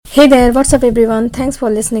Hey there, what's up everyone? Thanks for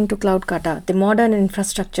listening to Cloud Kata, the modern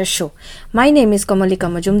infrastructure show. My name is Kamalika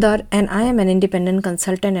Majumdar and I am an independent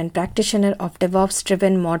consultant and practitioner of DevOps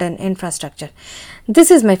driven modern infrastructure.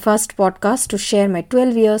 This is my first podcast to share my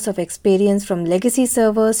 12 years of experience from legacy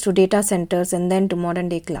servers to data centers and then to modern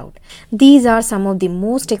day cloud. These are some of the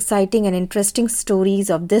most exciting and interesting stories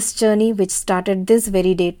of this journey which started this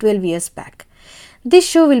very day 12 years back. This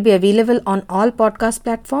show will be available on all podcast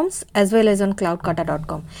platforms as well as on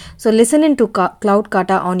cloudkata.com. So listen into Cloud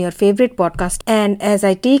Kata on your favorite podcast, and as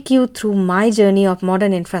I take you through my journey of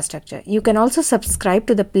modern infrastructure. You can also subscribe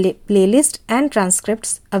to the playlist and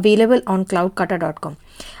transcripts available on cloudkata.com.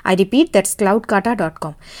 I repeat, that's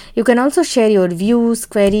cloudkata.com. You can also share your views,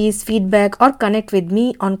 queries, feedback or connect with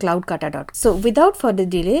me on cloudkata.com. So without further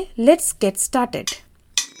delay, let's get started.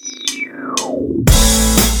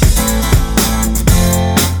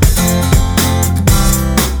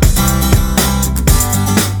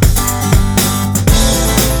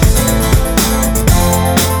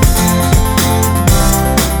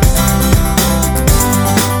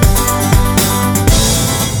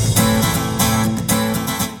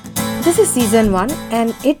 This is season 1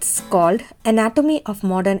 and it's called Anatomy of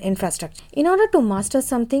Modern Infrastructure. In order to master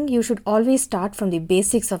something, you should always start from the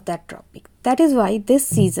basics of that topic. That is why this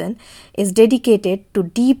season is dedicated to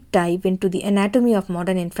deep dive into the anatomy of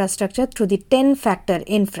modern infrastructure through the 10 Factor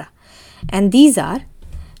Infra. And these are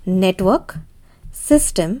network,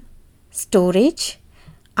 system, storage,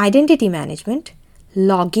 identity management,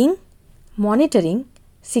 logging, monitoring,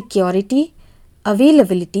 security,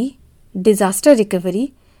 availability, disaster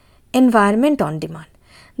recovery, environment on demand.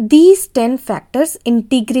 These 10 factors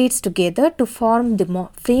integrates together to form the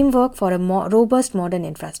framework for a robust modern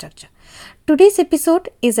infrastructure. Today's episode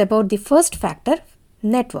is about the first factor,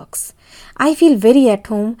 networks. I feel very at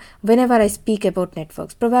home whenever I speak about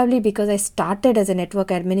networks, probably because I started as a network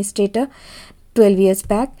administrator 12 years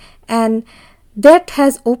back, and that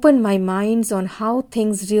has opened my minds on how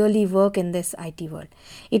things really work in this IT world.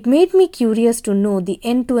 It made me curious to know the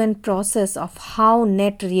end-to-end process of how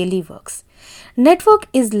net really works. Network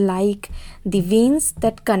is like the veins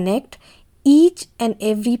that connect each and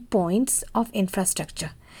every points of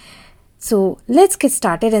infrastructure. So let's get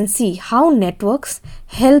started and see how networks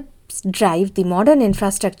helps drive the modern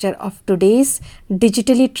infrastructure of today's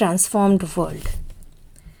digitally transformed world.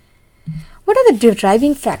 What are the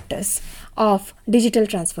driving factors of digital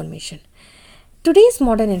transformation? Today's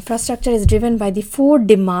modern infrastructure is driven by the 4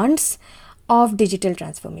 demands of digital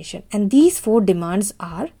transformation, and these 4 demands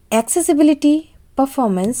are accessibility,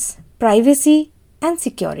 performance, privacy and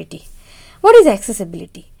security. What is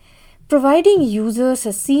accessibility? Providing users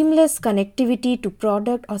a seamless connectivity to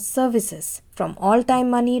product or services, from all-time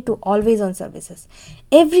money to always-on services.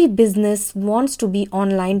 Every business wants to be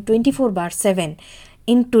online 24/7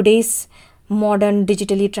 in today's modern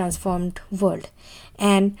digitally transformed world.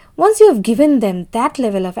 And once you have given them that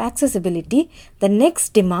level of accessibility, the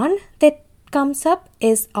next demand that comes up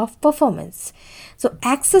is of performance. So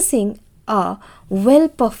accessing a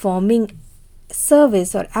well-performing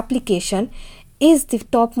service or application is the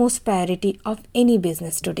topmost priority of any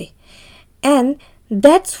business today. And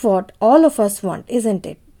that's what all of us want, isn't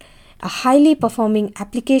it? A highly performing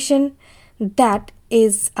application that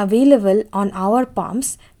is available on our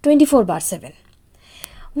palms 24/7.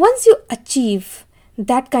 Once you achieve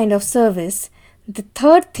that kind of service, the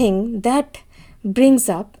third thing that brings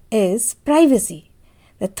up is privacy.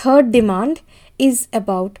 The third demand is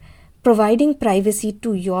about providing privacy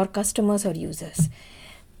to your customers or users.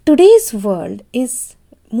 Today's world is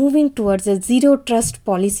moving towards a zero trust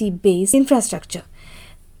policy based infrastructure,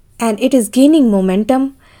 and it is gaining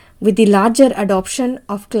momentum with the larger adoption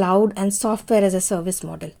of cloud and software as a service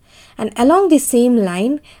model. And along the same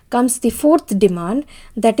line comes the 4th demand,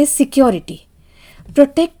 that is security.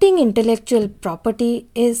 Protecting intellectual property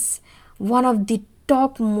is one of the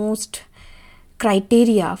topmost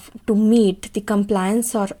criteria to meet the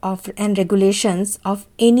compliance and regulations of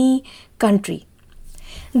any country.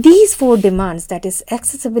 These 4 demands, that is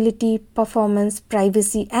accessibility, performance,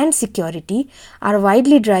 privacy and security, are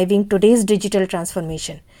widely driving today's digital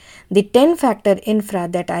transformation. The 10 factor infra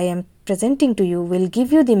that I am presenting to you will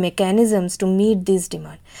give you the mechanisms to meet these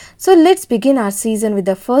demands. So let's begin our season with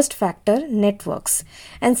the first factor, networks,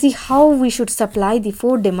 and see how we should supply the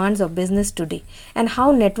 4 demands of business today and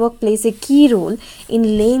how network plays a key role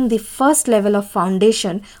in laying the first level of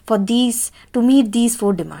foundation for these to meet these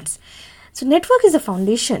 4 demands. So network is the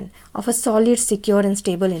foundation of a solid, secure and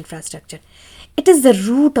stable infrastructure. It is the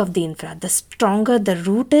root of the infra. The stronger the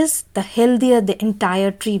root is, the healthier the entire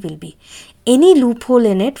tree will be. any loophole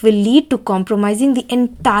in it will lead to compromising the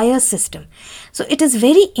entire system. So it is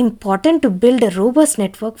very important to build a robust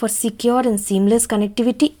network for secure and seamless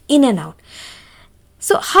connectivity in and out.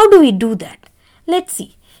 So how do we do that? Let's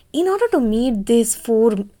see. In order to meet these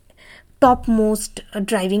four topmost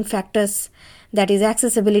driving factors, that is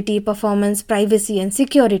accessibility, performance, privacy and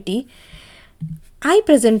security, I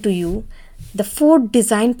present to you the four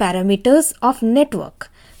design parameters of network.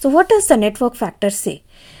 So what does the network factors say?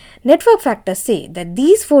 Network factors say that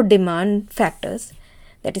these four demand factors,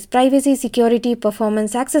 that is privacy, security,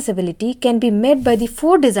 performance, accessibility, can be met by the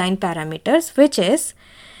four design parameters, which is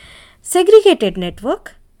segregated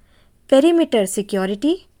network, perimeter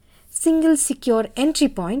security, single secure entry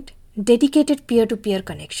point, dedicated peer-to-peer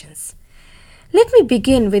connections. Let me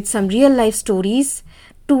begin with some real-life stories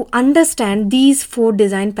to understand these four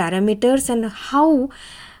design parameters and how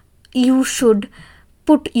you should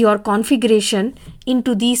put your configuration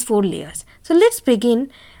into these four layers. So let's begin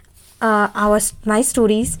my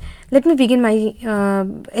stories. Let me begin my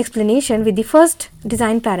explanation with the first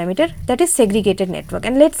design parameter, that is segregated network,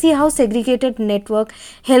 and let's see how segregated network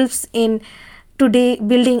helps in today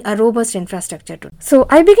building a robust infrastructure. So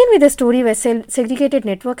I begin with a story where segregated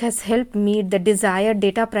network has helped meet the desired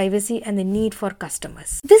data privacy and the need for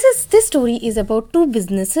customers. This story is about two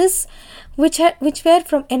businesses which were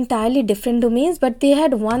from entirely different domains, but they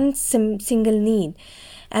had one single need,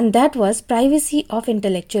 and that was privacy of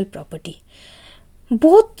intellectual property.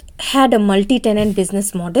 Both had a multi-tenant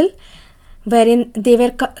business model wherein they were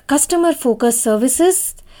customer-focused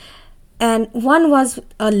services, and one was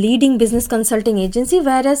a leading business consulting agency,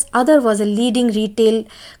 whereas other was a leading retail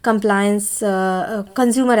compliance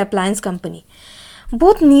consumer appliance company.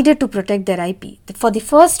 Both needed to protect their IP. For the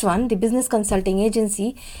first one, the business consulting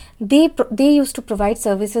agency, they used to provide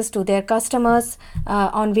services to their customers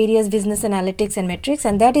on various business analytics and metrics,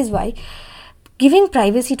 and that is why giving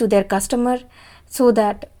privacy to their customer so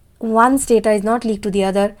that one's data is not leaked to the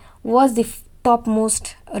other was the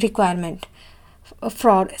topmost requirement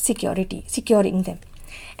for securing them.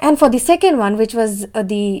 And for the second one, which was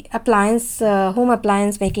the home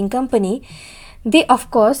appliance making company, they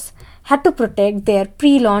of course had to protect their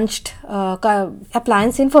pre-launched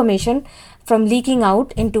appliance information from leaking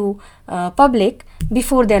out into public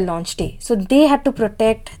before their launch day. So they had to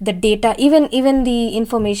protect the data, even the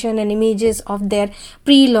information and images of their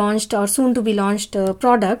pre-launched or soon to be launched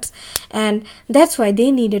products, and that's why they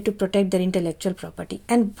needed to protect their intellectual property.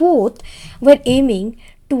 And both were aiming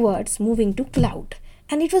towards moving to cloud.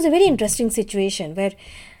 And it was a very interesting situation where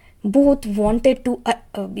both wanted to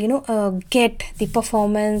get the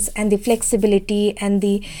performance and the flexibility and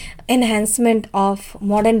the enhancement of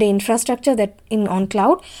modern day infrastructure that on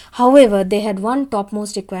cloud. However, they had one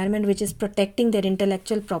topmost requirement, which is protecting their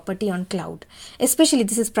intellectual property on cloud. Especially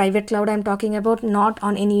this is private cloud I'm talking about, not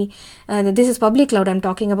on any this is public cloud I'm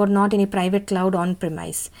talking about, not any private cloud on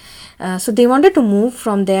premise. So they wanted to move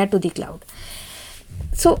from there to the cloud.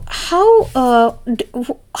 So how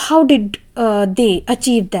did they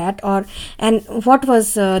achieve that, and what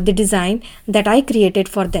was the design that I created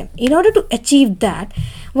for them? In order to achieve that,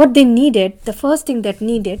 what they needed, the first thing that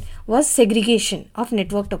needed was segregation of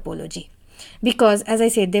network topology, because as I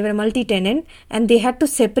said, they were multi-tenant and they had to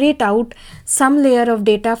separate out some layer of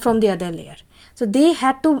data from the other layer. So they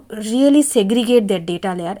had to really segregate their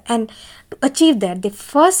data layer, and to achieve that, the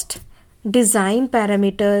first design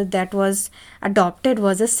parameter that was adopted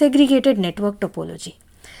was a segregated network topology.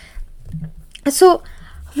 So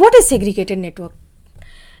what is segregated network?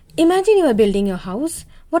 Imagine you are building your house.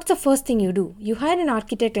 What's the first thing you do? You hire an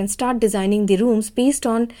architect and start designing the rooms based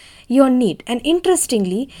on your need. And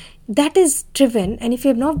interestingly, that is driven, and if you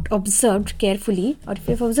have not observed carefully, or if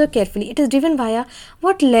you have observed carefully, it is driven via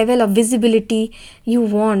what level of visibility you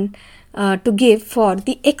want to give for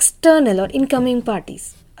the external or incoming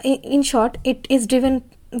parties. In short, it is driven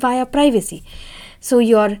via privacy. So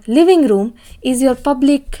your living room is your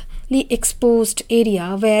publicly exposed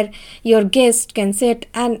area where your guest can sit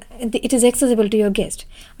and it is accessible to your guest,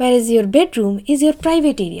 whereas your bedroom is your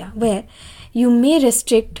private area where you may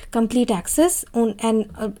restrict complete access and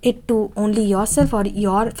it to only yourself or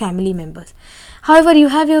your family members. However, you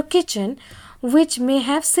have your kitchen, which may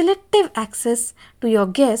have selective access to your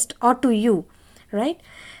guest or to you, right?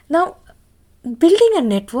 Now, building a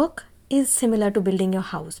network is similar to building your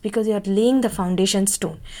house because you are laying the foundation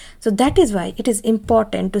stone. So that is why it is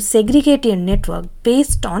important to segregate your network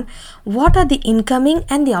based on what are the incoming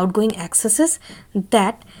and the outgoing accesses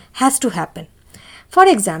that has to happen. For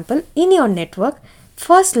example, in your network,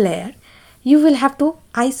 first layer, you will have to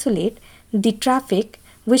isolate the traffic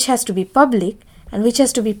which has to be public and which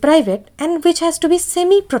has to be private and which has to be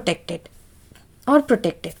semi-protected. or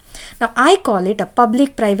protected. Now I call it a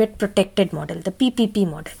public-private protected model, the PPP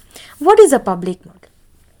model. What is a public model?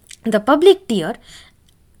 The public tier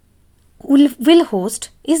will host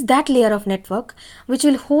is that layer of network which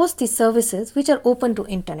will host the services which are open to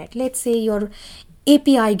internet. Let's say your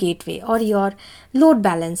API gateway or your load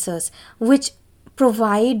balancers, which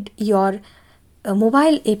provide your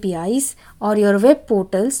mobile APIs or your web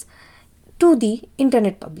portals to the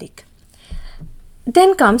internet public.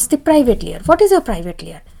 Then comes the private layer. What is a private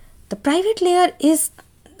layer? The private layer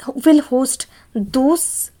will host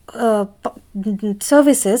those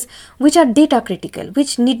services which are data critical,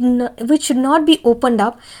 which should not be opened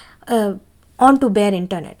up onto bare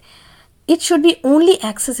internet. It should be only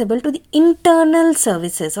accessible to the internal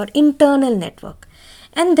services or internal network.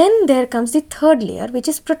 And then there comes the third layer, which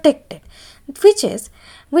is protected,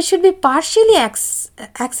 which should be partially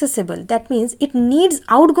accessible. That means it needs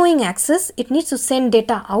outgoing access. It needs to send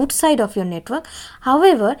data outside of your network.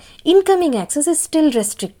 However, incoming access is still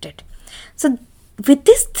restricted. So with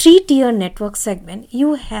this 3-tier network segment,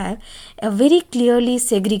 you have a very clearly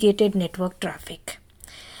segregated network traffic.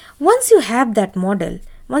 Once you have that model,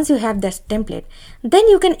 once you have that template, then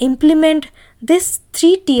you can implement this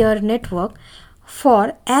 3-tier network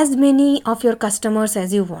for as many of your customers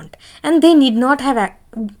as you want, and they need not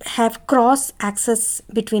have cross access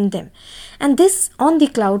between them. And this on the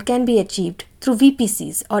cloud can be achieved through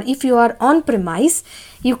VPCs, or if you are on premise,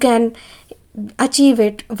 you can achieve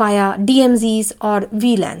it via DMZs or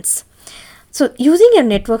VLANs. So using your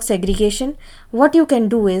network segregation, what you can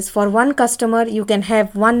do is for one customer you can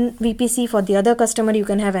have one VPC, for the other customer you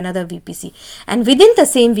can have another VPC, and within the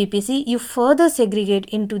same VPC you further segregate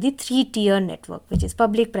into the 3-tier network, which is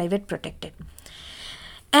public, private, protected.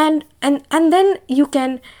 And then you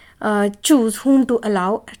can choose whom to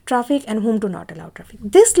allow traffic and whom to not allow traffic.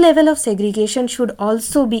 This level of segregation should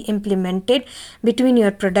also be implemented between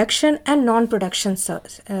your production and non-production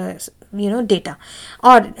data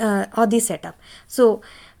or the setup. So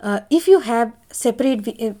if you have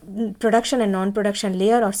separate production and non-production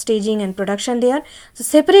layer, or staging and production layer, so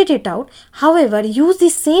separate it out. However, use the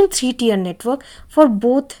same 3-tier network for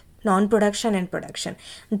both non-production and production.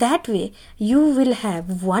 That way you will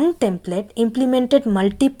have one template implemented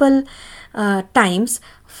multiple times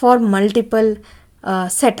for multiple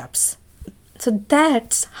setups. So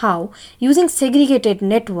that's how, using segregated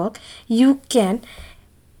network, you can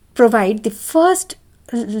provide the first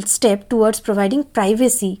step towards providing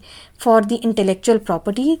privacy for the intellectual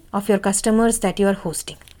property of your customers that you are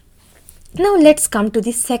hosting. Now let's come to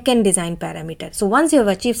the second design parameter. So once you have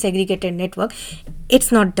achieved segregated network,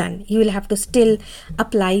 it's not done. You will have to still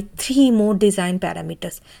apply 3 more design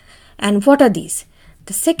parameters. And what are these?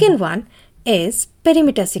 The second one is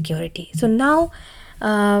perimeter security. So now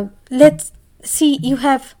let's see, you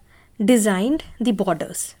have designed the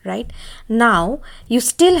borders, right? Now you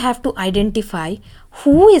still have to identify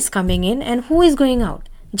who is coming in and who is going out.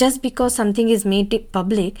 Just because something is made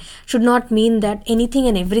public should not mean that anything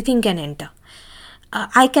and everything can enter.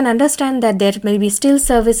 I can understand that there may be still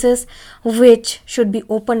services which should be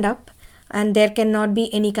opened up, and there cannot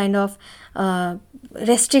be any kind of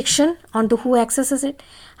restriction onto who accesses it.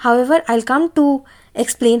 However, I'll come to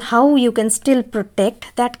explain how you can still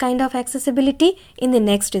protect that kind of accessibility in the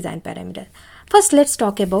next design parameter. First, let's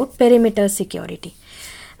talk about perimeter security.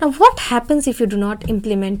 Now, what happens if you do not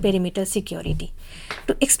implement perimeter security?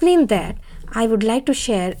 To explain that, I would like to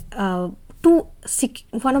share one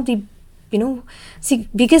of the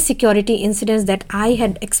biggest security incidents that I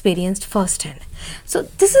had experienced firsthand. So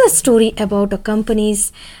this is a story about a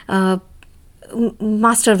company's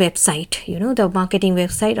master website, the marketing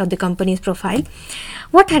website or the company's profile.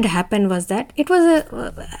 What had happened was that it was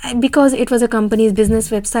because it was a company's business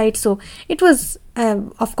website, so it was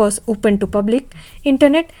of course open to public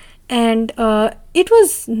internet, and it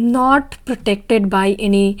was not protected by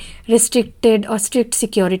any restricted or strict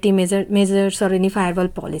security measures or any firewall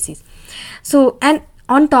policies. So, and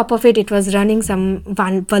on top of it, it was running some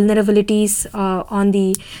vulnerabilities on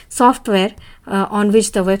the software on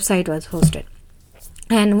which the website was hosted.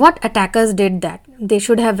 And what attackers did, that they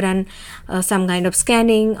should have run some kind of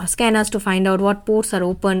scanning or scanners to find out what ports are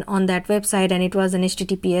open on that website, and it was an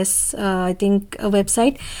HTTPS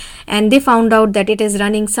website, and they found out that it is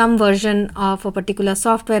running some version of a particular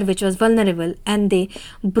software which was vulnerable, and they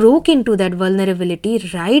broke into that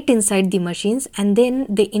vulnerability right inside the machines, and then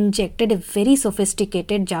they injected a very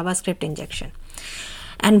sophisticated JavaScript injection.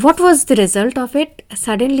 And what was the result of it?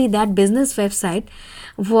 Suddenly that business website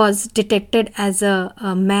was detected as a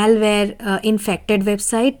malware infected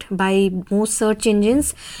website by most search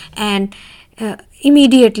engines, and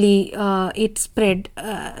immediately it spread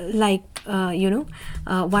like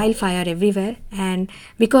wildfire everywhere. And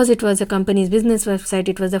because it was a company's business website,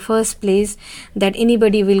 it was the first place that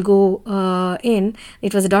anybody will go in.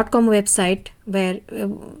 It was a .com website where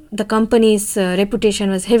the company's reputation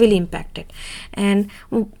was heavily impacted. And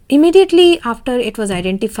immediately after it was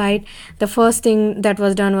identified, the first thing that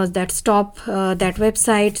was done was that stop that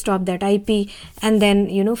website, stop that IP, and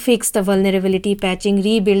then fix the vulnerability, patching,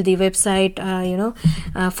 rebuild the website,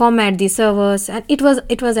 format the servers. And it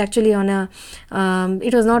was actually on a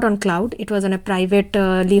it was not on cloud, it was on a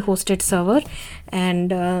privately hosted server, and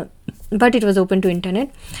but it was open to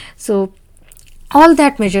internet. So all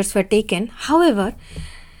that measures were taken. However,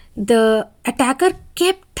 the attacker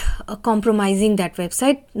kept compromising that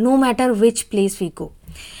website no matter which place we go.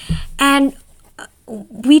 And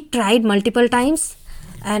we tried multiple times,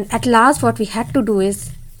 and at last what we had to do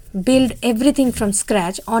is build everything from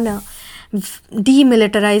scratch on a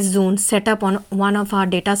demilitarized zone set up on one of our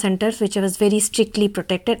data centers, which was very strictly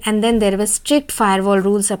protected. And then there were strict firewall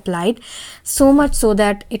rules applied, so much so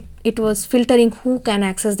that it was filtering who can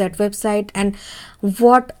access that website and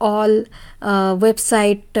what all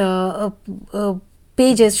website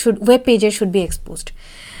web pages should be exposed.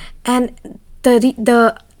 And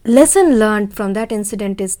the lesson learned from that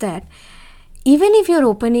incident is that even if you're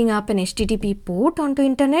opening up an HTTP port onto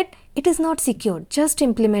internet, it is not secure. Just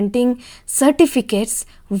implementing certificates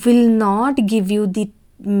will not give you the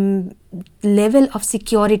level of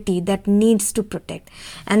security that needs to protect.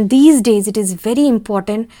 And these days it is very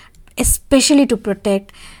important, especially to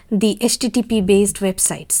protect the HTTP based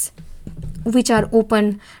websites which are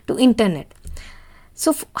open to internet.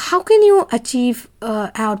 So how can you achieve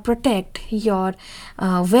or protect your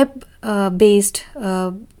web based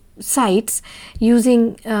sites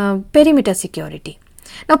using perimeter security?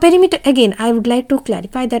 Now, perimeter, again, I would like to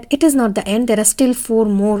clarify that it is not the end. There are still 4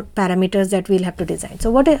 more parameters that we'll have to design.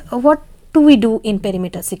 So what do we do in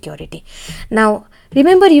perimeter security? Now,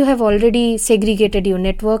 remember, you have already segregated your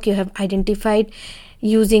network. You have identified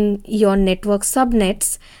using your network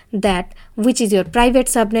subnets that which is your private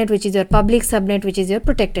subnet, which is your public subnet, which is your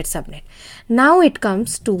protected subnet. Now it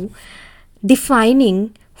comes to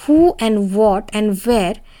defining who and what and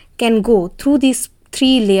where can go through these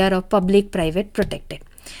 3 layers of public, private, protected.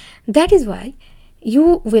 That is why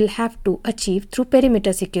you will have to achieve through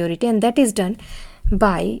perimeter security, and that is done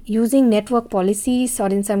by using network policies, or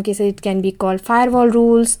in some cases it can be called firewall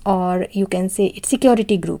rules, or you can say it's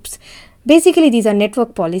security groups. Basically, these are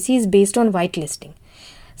network policies based on whitelisting.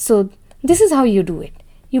 So this is how you do it.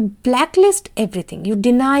 You blacklist everything, you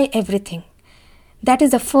deny everything. That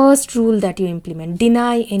is the first rule that you implement.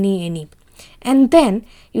 Deny any. And then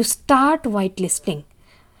you start whitelisting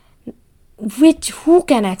who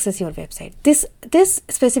can access your website. This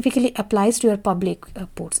specifically applies to your public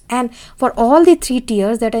ports, and for all the 3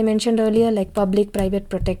 tiers that I mentioned earlier, like public, private,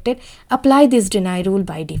 protected, apply this deny rule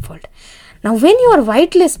by default. Now when you are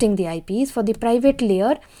whitelisting the IPs for the private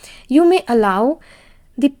layer, you may allow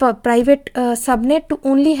the private subnet to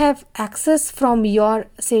only have access from your,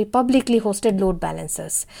 say, publicly hosted load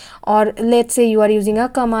balancers, or let's say you are using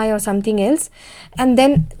Akamai or something else, and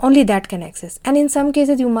then only that can access. And in some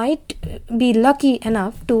cases you might be lucky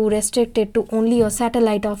enough to restrict it to only your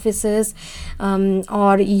satellite offices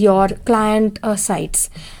or your client sites.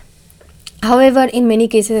 However, in many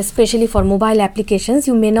cases, especially for mobile applications,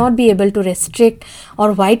 you may not be able to restrict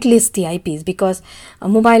or whitelist the IPs, because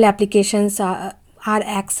mobile applications are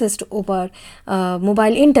accessed over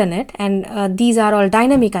mobile internet, and these are all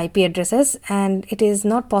dynamic IP addresses, and it is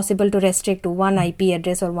not possible to restrict to one IP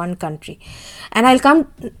address or one country. And I'll come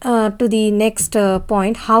to the next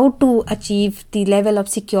point, how to achieve the level of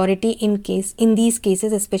security in these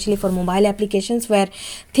cases, especially for mobile applications where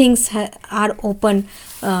things are open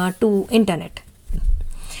to internet.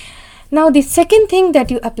 Now, the second thing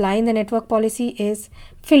that you apply in the network policy is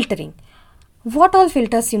filtering. What all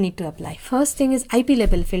filters you need to apply? First thing is IP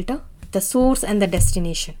level filter, the source and the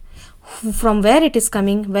destination, from where it is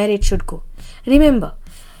coming, where it should go. Remember,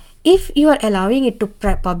 if you are allowing it to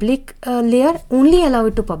public layer, only allow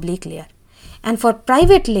it to public layer. And for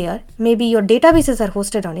private layer, maybe your databases are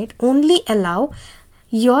hosted on it, only allow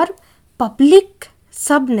your public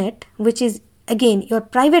subnet, which is again your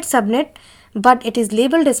private subnet, but it is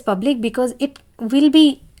labeled as public because it will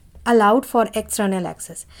be allowed for external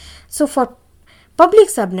access. So for public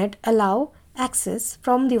subnet, allow access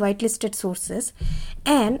from the whitelisted sources,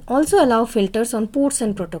 and also allow filters on ports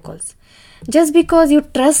and protocols. Just because you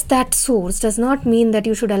trust that source does not mean that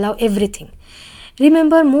you should allow everything.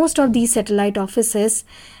 Remember, most of these satellite offices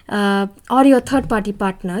or your third-party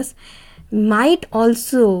partners might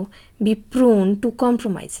also be prone to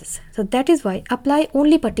compromises. So that is why apply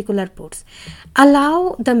only particular ports.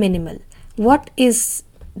 Allow the minimal, what is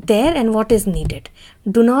there and what is needed.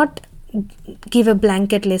 Do not give a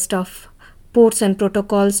blanket list of ports and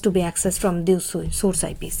protocols to be accessed from those source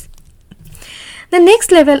IPs. The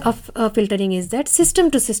next level of filtering is that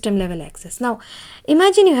system to system level access. Now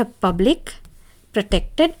imagine you have public,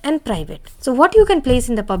 protected and private. So what you can place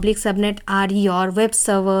in the public subnet are your web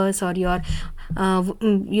servers or your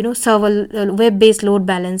server web-based load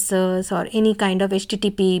balancers or any kind of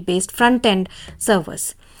HTTP-based front-end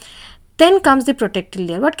servers. Then comes the protected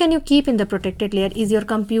layer. What can you keep in the protected layer is your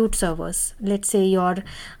compute servers. Let's say your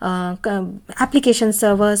application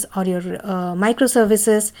servers or your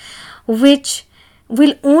microservices, which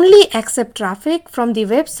will only accept traffic from the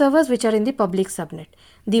web servers which are in the public subnet.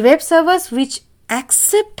 The web servers which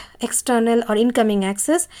accept external or incoming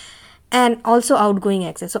access and also outgoing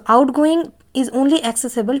access. So outgoing is only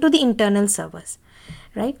accessible to the internal servers,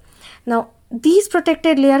 right? Now these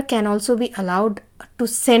protected layer can also be allowed to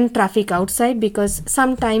send traffic outside, because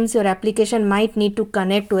sometimes your application might need to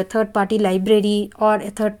connect to a third-party library or a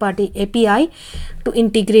third-party API to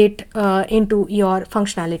integrate into your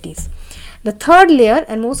functionalities. The third layer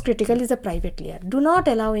and most critical is the private layer. Do not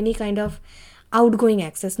allow any kind of outgoing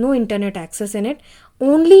access, no internet access in it,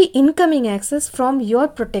 only incoming access from your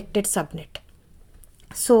protected subnet.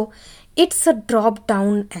 So it's a drop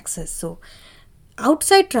down access. So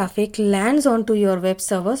outside traffic lands onto your web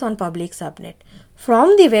servers on public subnet.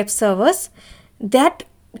 From the web servers, that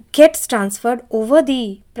gets transferred over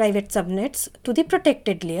the private subnets to the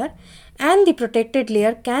protected layer, and the protected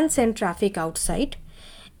layer can send traffic outside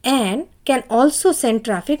and can also send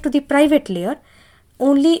traffic to the private layer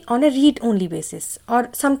only on a read-only basis, or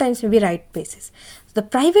sometimes maybe write basis. The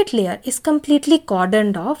private layer is completely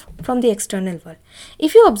cordoned off from the external world.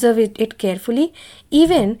 If you observe it carefully,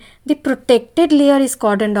 even the protected layer is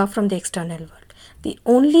cordoned off from the external world. The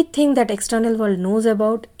only thing that external world knows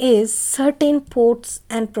about is certain ports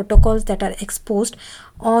and protocols that are exposed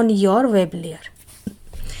on your web layer.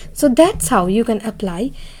 So that's how you can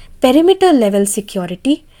apply perimeter level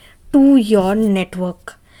security to your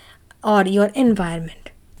network or your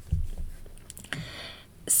environment.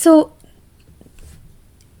 So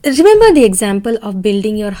remember the example of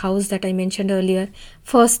building your house that I mentioned earlier.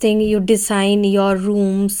 First thing, you design your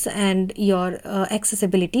rooms and your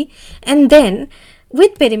accessibility, and then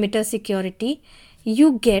with perimeter security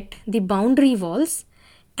you get the boundary walls,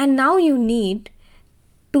 and now you need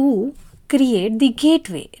to create the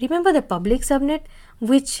gateway. Remember the public subnet,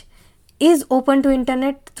 which is open to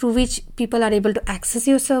internet, through which people are able to access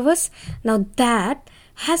your servers. Now that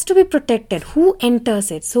has to be protected. Who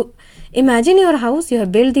enters it? So imagine your house, you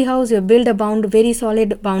have built the house, you have built a very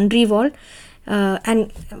solid boundary wall,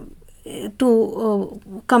 and to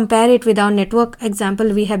compare it with our network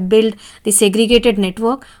example, we have built the segregated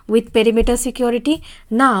network with perimeter security.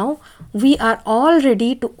 Now we are all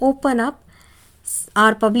ready to open up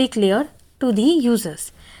our public layer to the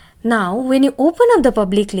users. Now when you open up the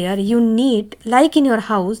public layer, you need, like in your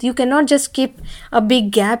house, you cannot just keep a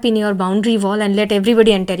big gap in your boundary wall and let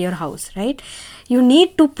everybody enter your house, right? You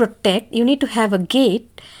need to protect, you need to have a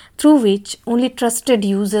gate through which only trusted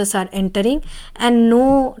users are entering and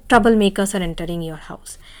no troublemakers are entering your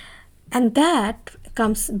house. And that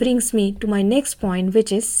brings me to my next point,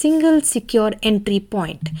 which is single secure entry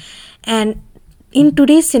point. And in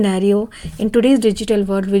today's scenario, in today's digital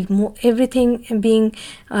world, with everything being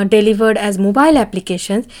delivered as mobile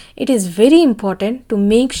applications, it is very important to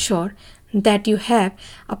make sure that you have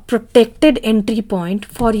a protected entry point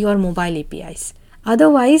for your mobile APIs.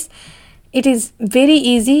 Otherwise, it is very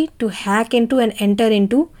easy to hack into and enter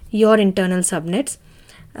into your internal subnets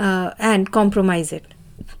and compromise it.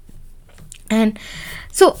 And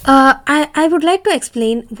so I would like to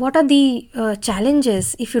explain what are the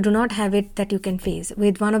challenges if you do not have it that you can face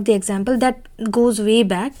with one of the example that goes way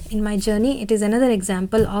back in my journey. It is another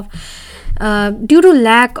example of due to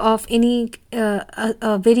lack of any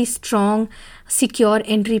a very strong secure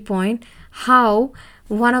entry point, how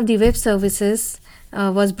one of the web services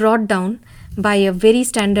was brought down by a very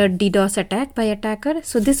standard DDoS attack by attacker.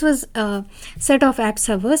 So this was a set of app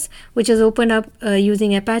servers which is opened up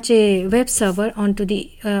using Apache web server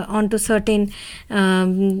onto certain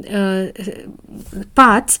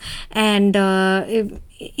paths, and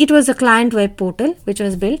it was a client web portal which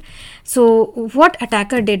was built. So what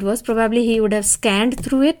attacker did was, probably he would have scanned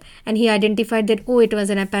through it and he identified that, oh, it was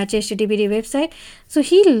an Apache HTTP website. So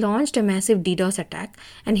he launched a massive DDoS attack,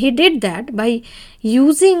 and he did that by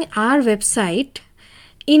using our website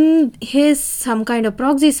in his some kind of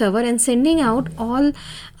proxy server and sending out all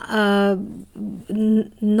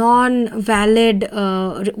non-valid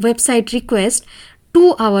website requests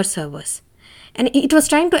to our servers. And it was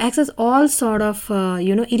trying to access all sort of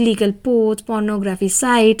illegal posts, pornography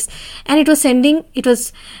sites, and it was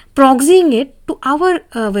proxying it to our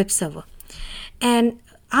web server. And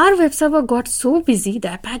our web server got so busy,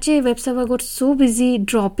 the Apache web server got so busy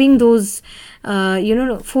dropping those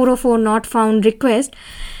 404 not found requests,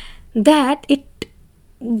 that it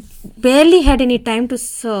barely had any time to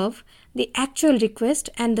serve the actual request,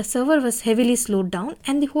 and the server was heavily slowed down,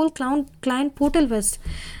 and the whole client portal was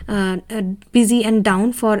busy and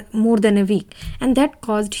down for more than a week, and that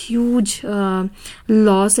caused huge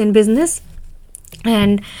loss in business.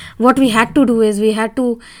 And what we had to do is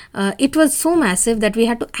it was so massive that we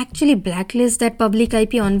had to actually blacklist that public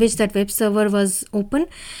IP on which that web server was open,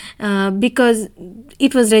 because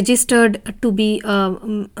it was registered to be a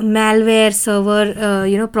malware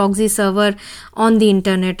server, proxy server on the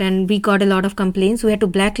internet, and we got a lot of complaints. We had to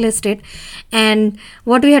blacklist it. And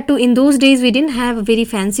what we had to, in those days we didn't have a very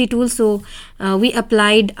fancy tool, so we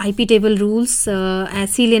applied IP table rules,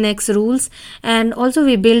 CLinux rules, and also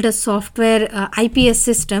we built a software IPS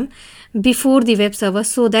system before the web server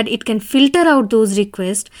so that it can filter out those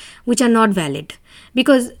requests which are not valid,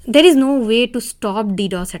 because there is no way to stop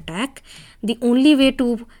DDoS attack. The only way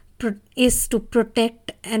is to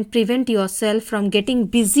protect and prevent yourself from getting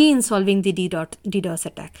busy in solving the DDoS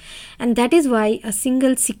attack. And that is why a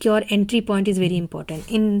single secure entry point is very important.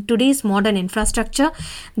 In today's modern infrastructure,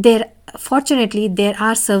 fortunately there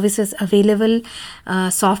are services available,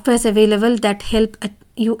 softwares available that help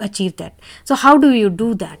you achieve that. So how do you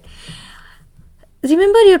do that?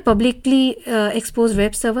 Remember your publicly exposed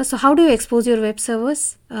web servers. So how do you expose your web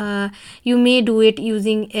servers? You may do it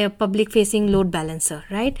using a public facing load balancer,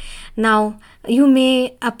 right? Now you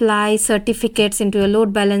may apply certificates into your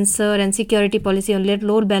load balancer and security policy on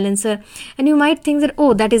load balancer, and you might think that,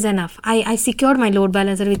 oh, that is enough. I secured my load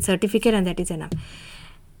balancer with certificate and that is enough.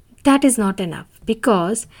 That is not enough,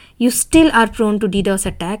 because you still are prone to DDoS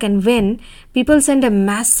attack, and when people send a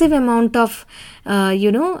massive amount of a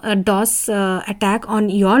DOS attack on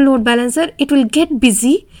your load balancer, it will get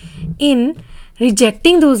busy in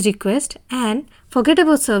rejecting those requests and forget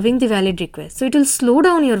about serving the valid request. So it will slow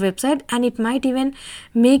down your website, and it might even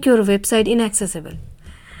make your website inaccessible.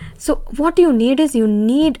 So what you need is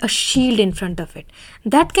a shield in front of it.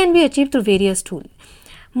 That can be achieved through various tools.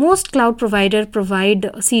 Most cloud providers provide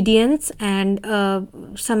CDNs and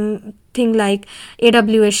something like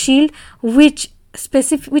AWS Shield, which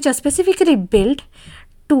are specifically built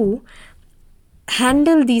to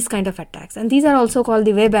handle these kind of attacks. And these are also called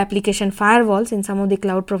the web application firewalls in some of the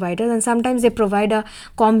cloud providers, and sometimes they provide a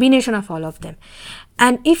combination of all of them.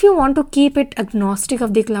 And if you want to keep it agnostic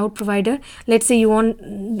of the cloud provider, let's say you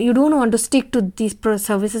don't want to stick to these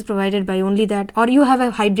services provided by only that, or you have a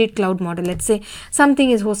hybrid cloud model. Let's say something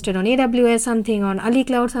is hosted on AWS, something on Ali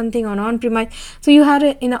Cloud, something on-premise. So you have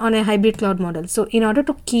on a hybrid cloud model. So in order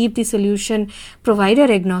to keep the solution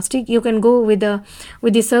provider agnostic, you can go with the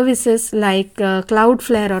services like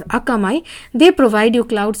Cloudflare or Akamai. They provide you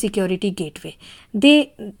cloud security gateway.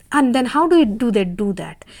 And then how do you do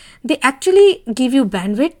that? They actually give you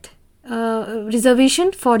bandwidth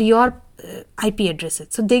reservation for your IP addresses.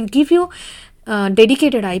 So they give you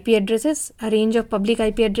dedicated IP addresses, a range of public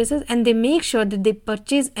IP addresses, and they make sure that they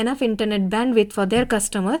purchase enough internet bandwidth for their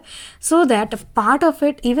customer, so that a part of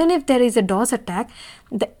it, even if there is a DOS attack,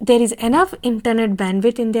 there is enough internet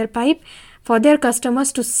bandwidth in their pipe for their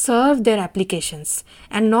customers to serve their applications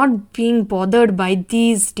and not being bothered by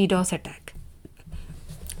these DDoS attacks.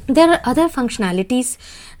 There are other functionalities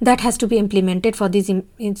that has to be implemented for this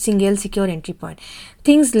single secure entry point.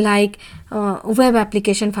 Things like web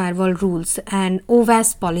application firewall rules and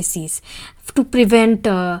OWASP policies to prevent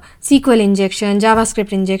SQL injection,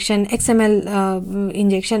 JavaScript injection, XML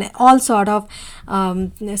injection, all sort of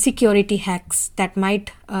security hacks that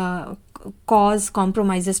might cause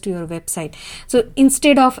compromises to your website. So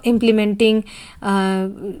instead of implementing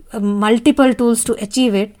multiple tools to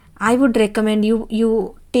achieve it, I would recommend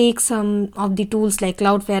you take some of the tools like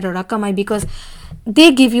Cloudflare or Akamai, because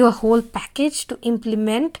they give you a whole package to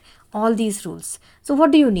implement all these rules. So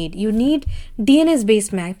what do you need? You need DNS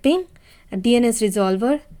based mapping, a DNS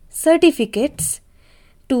resolver, certificates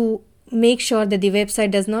to make sure that the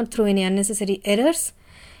website does not throw any unnecessary errors,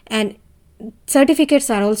 and certificates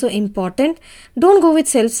are also important. Don't go with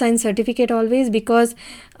self-signed certificate always, because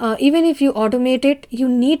even if you automate it, you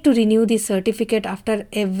need to renew the certificate after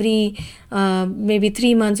every maybe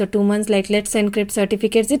 3 months or 2 months. Like Let's Encrypt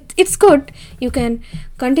certificates, it's good, you can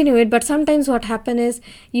continue it, but sometimes what happen is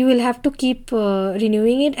you will have to keep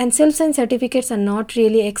renewing it, and self-signed certificates are not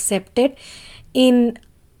really accepted. In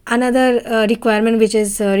another requirement which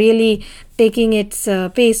is really taking its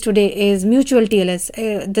pace today is mutual TLS,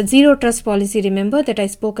 the zero trust policy, remember, that I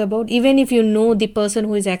spoke about. Even if you know the person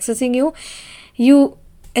who is accessing you, you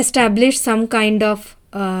establish some kind of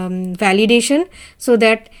validation so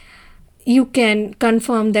that you can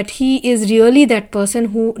confirm that he is really that person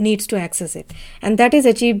who needs to access it, and that is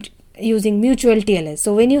achieved using mutual TLS.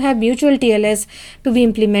 So when you have mutual TLS to be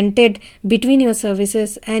implemented between your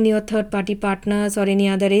services and your third-party partners or any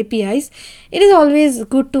other APIs, it is always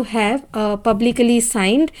good to have a publicly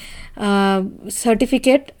signed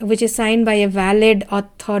certificate which is signed by a valid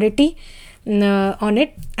authority on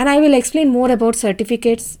it. And I will explain more about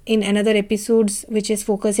certificates in another episodes which is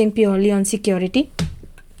focusing purely on security.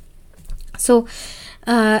 So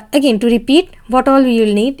again, to repeat, what all you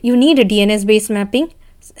will need, you need a DNS based mapping,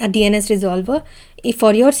 a DNS resolver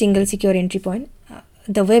for your single secure entry point,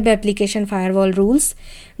 the web application firewall rules,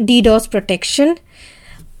 DDoS protection,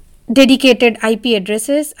 dedicated IP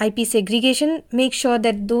addresses, IP segregation. Make sure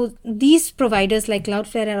that these providers like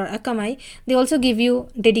Cloudflare or Akamai, they also give you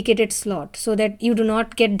dedicated slot so that you do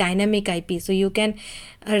not get dynamic IP. So you can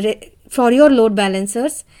for your load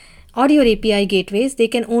balancers or your API gateways, they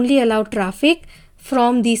can only allow traffic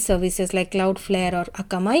from these services like Cloudflare or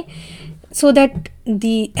Akamai, so that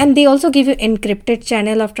and they also give you encrypted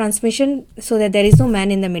channel of transmission so that there is no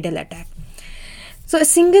man in the middle attack. So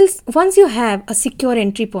once you have a secure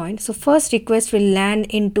entry point, so first request will land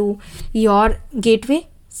into your gateway,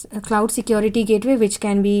 cloud security gateway, which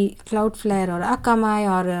can be Cloudflare or Akamai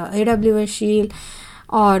or AWS Shield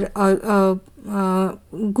or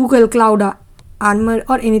Google Cloud Armor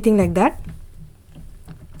or anything like that.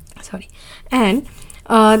 And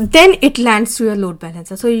then it lands to your load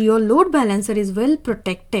balancer. So your load balancer is well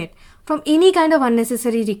protected from any kind of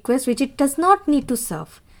unnecessary request which it does not need to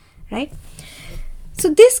serve, right? So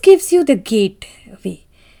this gives you the gateway.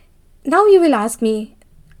 Now you will ask me,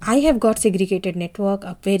 I have got segregated network,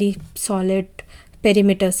 a very solid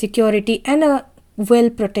perimeter security and a well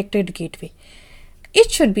protected gateway.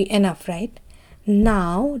 It should be enough, right?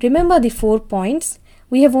 Now remember the 4 points.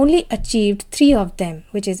 We have only achieved 3 of them,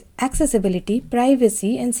 which is accessibility,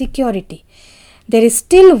 privacy and security. There is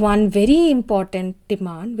still one very important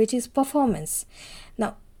demand, which is performance.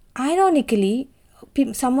 Now, ironically,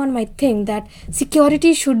 someone might think that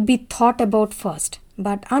security should be thought about first,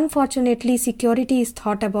 but unfortunately, security is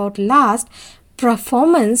thought about last,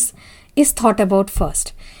 performance is thought about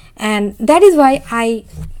first. And that is why I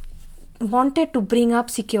wanted to bring up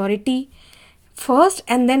security first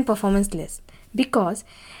and then performance list. Because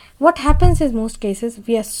what happens is most cases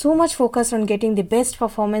we are so much focused on getting the best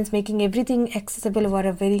performance, making everything accessible over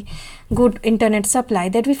a very good internet supply,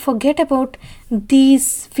 that we forget about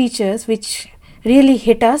these features which really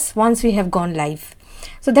hit us once we have gone live.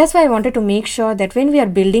 So that's why I wanted to make sure that when we are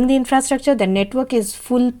building the infrastructure, the network is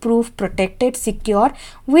foolproof, protected, secure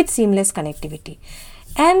with seamless connectivity.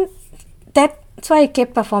 And that's why I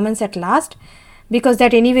kept performance at last, because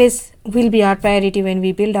that anyways will be our priority when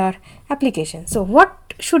we build our application. So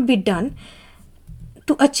what should be done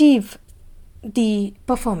to achieve the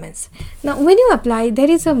performance? Now when you apply, there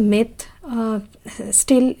is a myth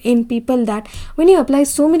still in people that when you apply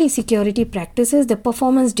so many security practices, the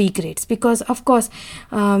performance degrades, because of course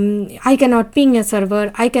I cannot ping a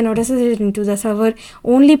server, I cannot access it into the server,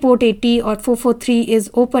 only port 80 or 443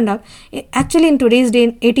 is opened up. Actually in today's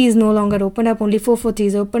day 80 is no longer opened up, only 443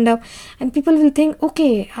 is opened up, and people will think,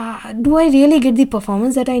 okay, do I really get the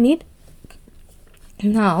performance that I need?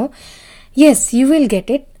 Now yes, you will get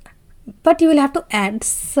it, but you will have to add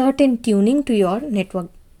certain tuning to your network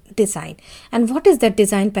design. And what is that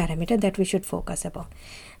design parameter that we should focus about?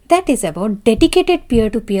 That is about dedicated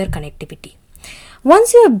peer-to-peer connectivity.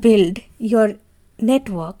 Once you have built your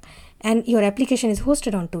network and your application is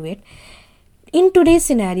hosted onto it, in today's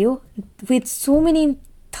scenario with so many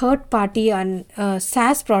third-party and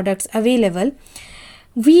SaaS products available,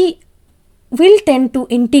 we will tend to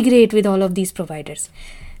integrate with all of these providers.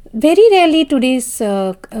 Very rarely today's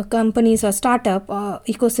companies or startup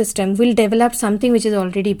ecosystem will develop something which is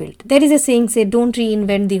already built. There is a saying, say, don't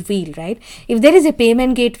reinvent the wheel, right? If there is a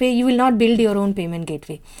payment gateway, you will not build your own payment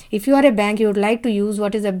gateway. If you are a bank, you would like to use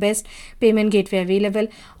what is the best payment gateway available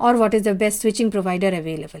or what is the best switching provider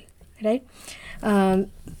available, right?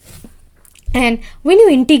 And when you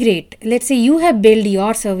integrate, let's say you have built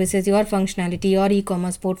your services, your functionality, your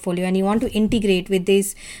e-commerce portfolio, and you want to integrate with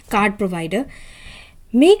this card provider,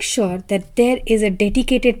 make sure that there is a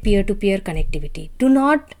dedicated peer-to-peer connectivity. Do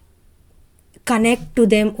not connect to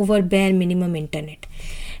them over bare minimum internet,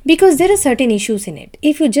 because there are certain issues in it.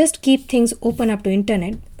 If you just keep things open up to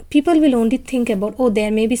internet, people will only think about, oh,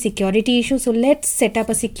 there may be security issues, so let's set up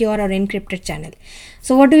a secure or encrypted channel.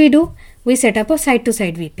 So what do? We set up a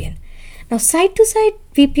site-to-site VPN. Now, site-to-site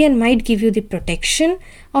VPN might give you the protection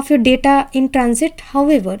of your data in transit.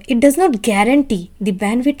 However, it does not guarantee the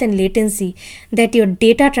bandwidth and latency that your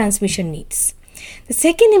data transmission needs. The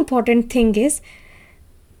second important thing is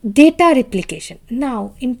data replication.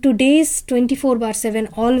 Now, in today's 24/7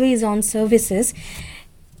 always on services,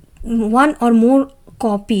 one or more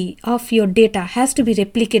copy of your data has to be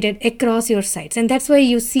replicated across your sites, and that's why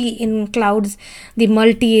you see in clouds the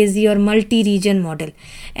multi-AZ or multi-region model,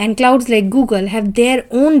 and clouds like Google have their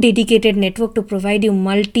own dedicated network to provide you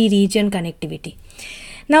multi-region connectivity.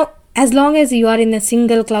 Now, as long as you are in a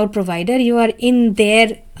single cloud provider, you are in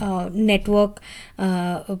their network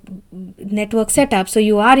setup, so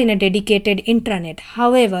you are in a dedicated intranet.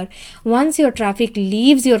 However, once your traffic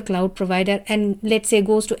leaves your cloud provider and let's say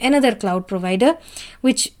goes to another cloud provider,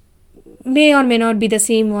 which may or may not be the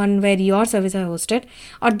same one where your services are hosted,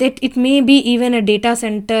 or that it may be even a data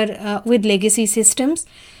center with legacy systems,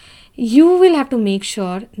 you will have to make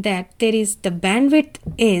sure that the bandwidth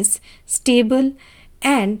is stable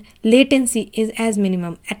and latency is as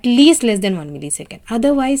minimum, at least less than 1 millisecond.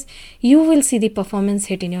 Otherwise, you will see the performance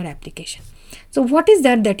hit in your application. So what is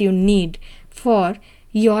that you need for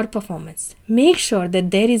your performance? Make sure that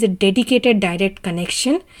there is a dedicated direct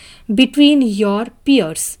connection between your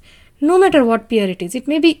peers, no matter what peer it is. It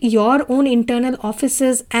may be your own internal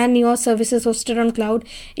offices and your services hosted on cloud.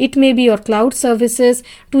 It may be your cloud services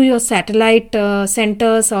to your satellite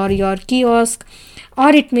centers or your kiosk, or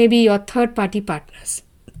it may be your third-party partners.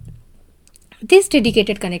 This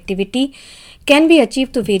dedicated connectivity can be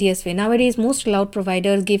achieved through various ways. Nowadays, most cloud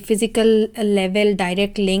providers give physical level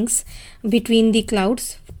direct links between the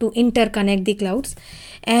clouds to interconnect the clouds,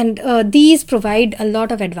 and these provide a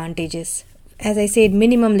lot of advantages. As I said,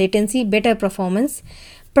 minimum latency, better performance,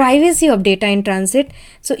 privacy of data in transit.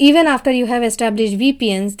 So even after you have established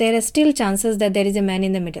VPNs, there are still chances that there is a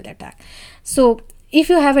man-in-the-middle attack. So if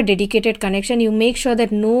you have a dedicated connection, you make sure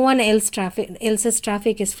that no one else's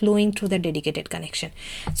traffic is flowing through the dedicated connection.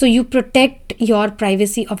 So you protect your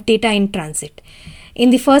privacy of data in transit.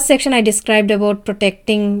 In the first section, I described about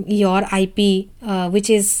protecting your IP, which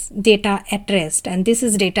is data at rest, and this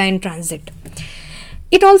is data in transit.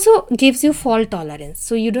 It also gives you fault tolerance.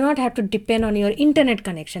 So you do not have to depend on your internet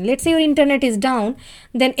connection. Let's say your internet is down,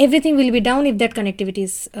 then everything will be down if that connectivity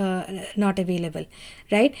is not available,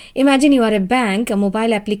 right? Imagine you are a bank, a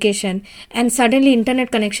mobile application, and suddenly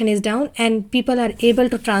internet connection is down and people are able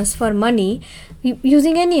to transfer money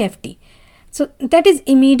using NEFT. So that is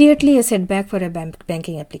immediately a setback for a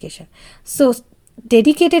banking application. So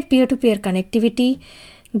dedicated peer-to-peer connectivity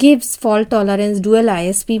gives fault tolerance dual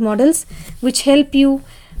ISP models, which help you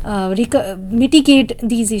mitigate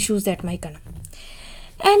these issues that might come.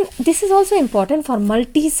 And this is also important for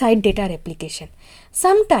multi-site data replication.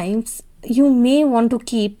 Sometimes you may want to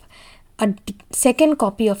keep a second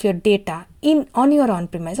copy of your data on your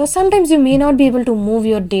on-premise, or sometimes you may not be able to move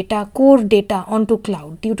your core data onto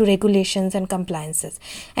cloud due to regulations and compliances,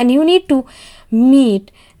 and you need to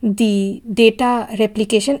meet the data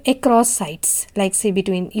replication across sites, like say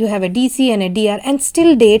between you have a DC and a DR, and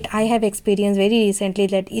still date I have experienced very recently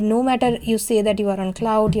that no matter you say that you are on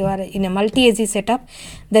cloud, you are in a multi-AZ setup,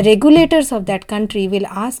 the regulators of that country will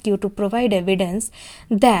ask you to provide evidence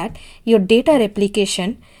that your data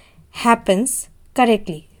replication happens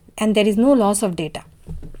correctly and there is no loss of data.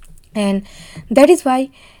 And that is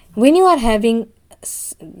why when you are having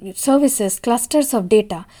services, clusters of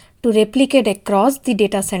data to replicate across the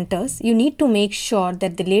data centers, you need to make sure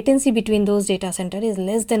that the latency between those data centers is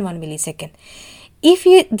less than 1 millisecond. If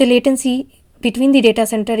the latency between the data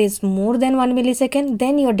center is more than 1 millisecond,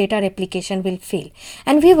 then your data replication will fail.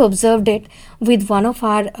 And we have observed it with one of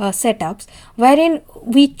our setups, wherein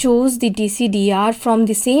we chose the DC-DR from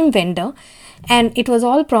the same vendor, and it was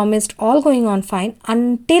all promised, all going on fine,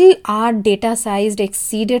 until our data size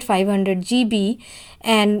exceeded 500 GB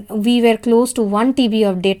and we were close to 1 TB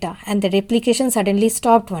of data, and the replication suddenly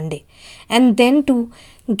stopped one day. And then to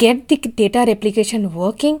get the data replication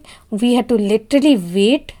working, we had to literally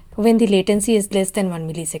wait when the latency is less than 1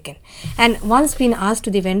 millisecond. And once been asked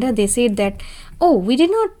to the vendor, they said that, oh, you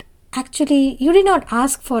did not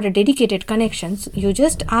ask for a dedicated connection, you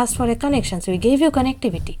just asked for a connection, so we gave you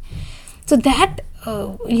connectivity. So that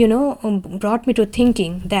brought me to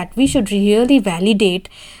thinking that we should really validate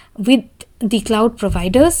with the cloud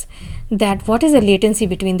providers that what is the latency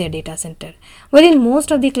between their data center. Well, in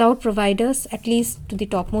most of the cloud providers, at least to the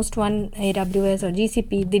topmost one, AWS or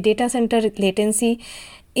GCP, the data center latency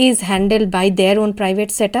is handled by their own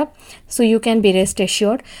private setup, so you can be rest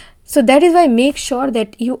assured. So that is why make sure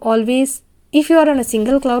that you always, if you are on a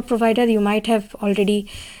single cloud provider, you might have already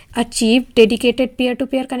achieved dedicated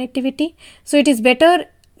peer-to-peer connectivity. So it is better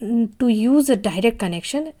to use a direct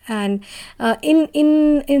connection. And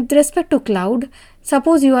in respect to cloud,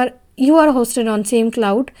 suppose you are hosted on same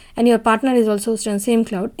cloud and your partner is also hosted on same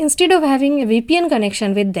cloud. Instead of having a VPN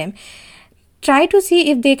connection with them, try to see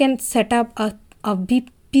if they can set up a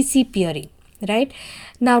VPC peering. Right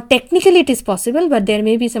now, technically it is possible, but there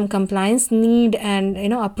may be some compliance need and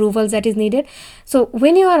approvals that is needed. So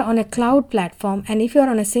when you are on a cloud platform, and if you are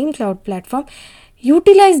on a same cloud platform,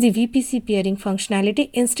 utilize the VPC peering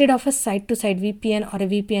functionality instead of a site-to-site VPN or a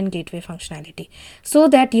VPN gateway functionality, so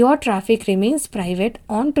that your traffic remains private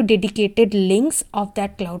onto dedicated links of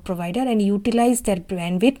that cloud provider and utilize their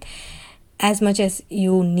bandwidth as much as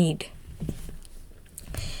you need.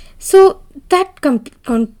 So that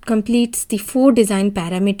completes the 4 design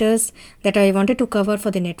parameters that I wanted to cover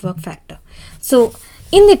for the network factor. So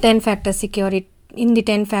in the 10 factor security, in the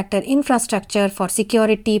 10 factor infrastructure for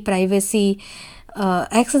security, privacy,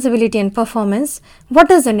 accessibility and performance, what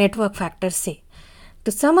does the network factor say?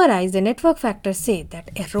 To summarize, the network factors say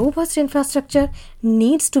that a robust infrastructure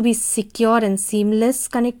needs to be secure and seamless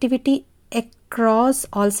connectivity across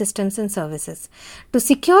all systems and services. To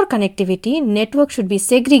secure connectivity, network should be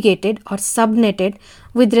segregated or subnetted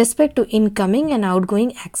with respect to incoming and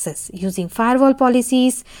outgoing access using firewall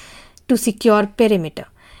policies to secure perimeter.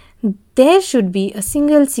 There should be a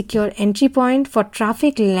single secure entry point for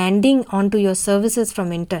traffic landing onto your services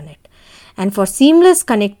from internet. And for seamless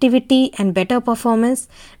connectivity and better performance,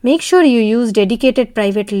 make sure you use dedicated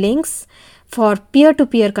private links for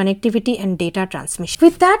peer-to-peer connectivity and data transmission.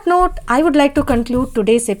 With that note, I would like to conclude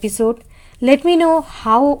today's episode. Let me know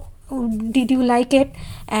how did you like it,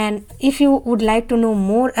 and if you would like to know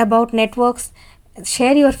more about networks,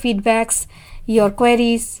 share your feedbacks, your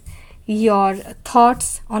queries, your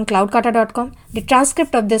thoughts on cloudkata.com. The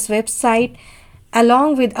transcript of this website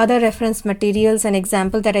along with other reference materials and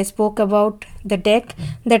examples that I spoke about, the deck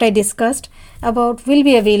that I discussed about, will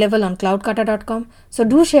be available on cloudkata.com. So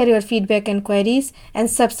do share your feedback and queries and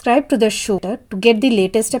subscribe to the show to get the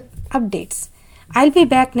latest updates. I'll be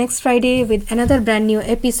back next Friday with another brand new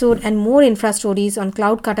episode and more infra stories on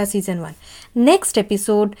Cloudkata Season 1. Next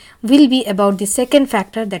episode will be about the second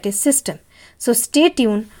factor, that is system. So stay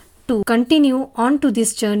tuned to continue on to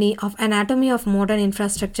this journey of anatomy of modern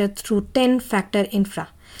infrastructure through 10 Factor Infra.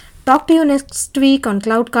 Talk to you next week on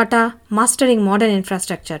Cloudkata, Mastering Modern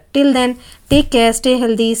Infrastructure. Till then, take care, stay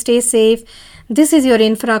healthy, stay safe. This is your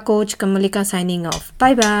infra coach Kamalika signing off.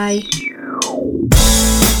 Bye bye.